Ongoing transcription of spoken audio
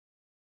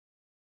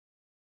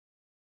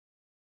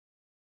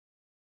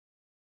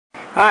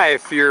Hi,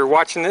 if you're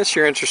watching this,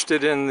 you're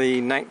interested in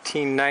the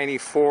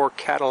 1994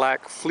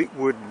 Cadillac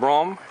Fleetwood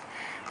Brougham.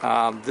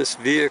 This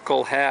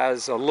vehicle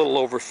has a little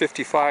over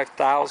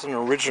 55,000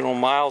 original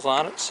miles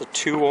on it. It's a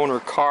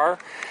two-owner car.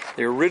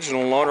 The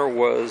original owner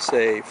was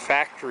a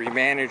factory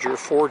manager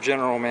for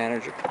General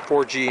Manager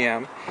for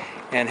GM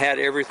and had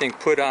everything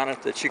put on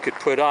it that you could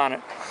put on it.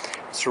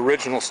 Its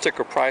original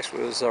sticker price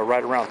was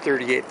right around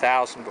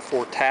 $38,000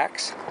 before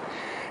tax.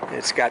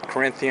 It's got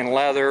Corinthian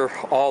leather,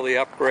 all the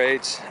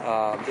upgrades.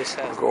 This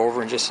has go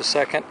over in just a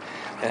second,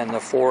 and the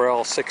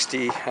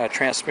 4L60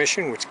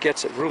 transmission, which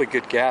gets it really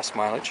good gas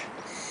mileage.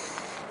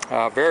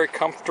 Very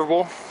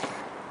comfortable.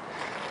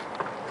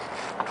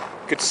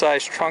 Good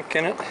sized trunk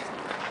in it.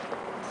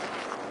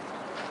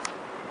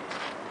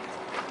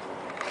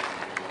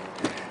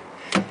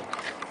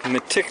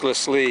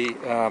 Meticulously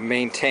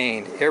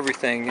maintained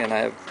everything, and I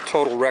have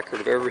total record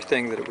of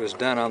everything that was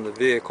done on the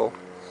vehicle.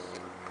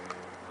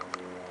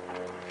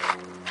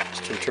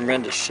 In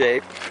tremendous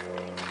shape.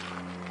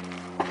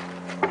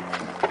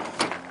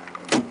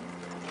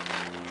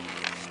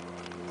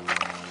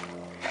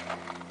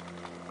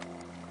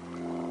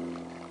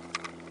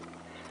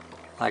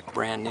 Like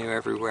brand new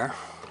everywhere.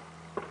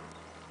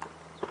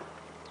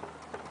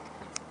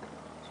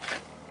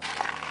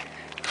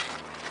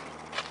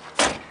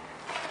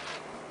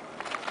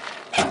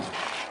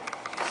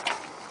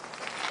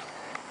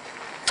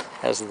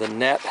 Has the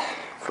net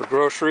for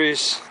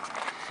groceries.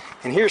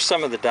 And here's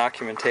some of the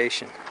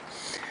documentation.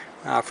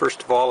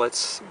 First of all,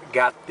 it's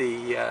got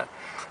the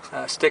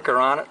sticker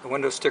on it, the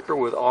window sticker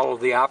with all of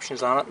the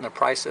options on it, and the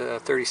price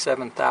of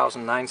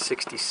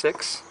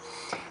 $37,966.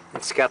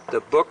 It's got the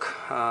book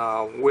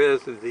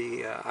with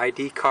the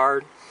ID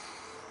card.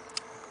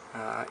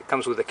 It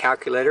comes with a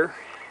calculator.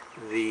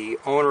 The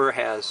owner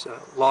has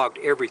logged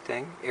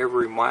everything,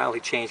 every mile he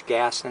changed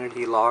gas in it,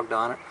 he logged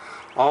on it.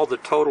 All the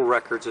total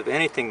records of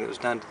anything that was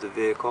done to the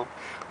vehicle.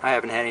 I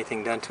haven't had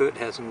anything done to it,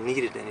 hasn't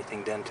needed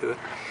anything done to it.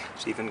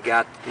 It's even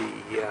got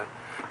the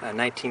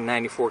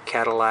 1994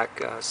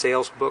 Cadillac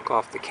sales book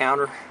off the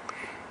counter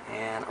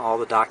and all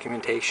the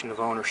documentation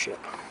of ownership.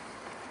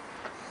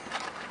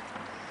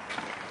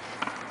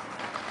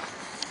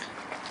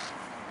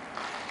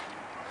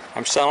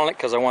 I'm selling it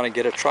because I want to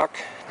get a truck,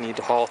 need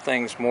to haul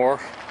things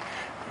more,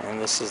 and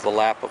this is the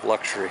lap of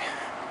luxury.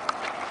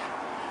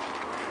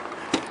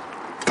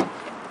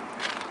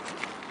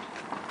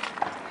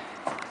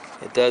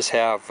 It does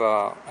have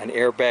an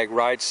airbag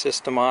ride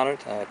system on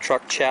it, a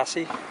truck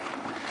chassis.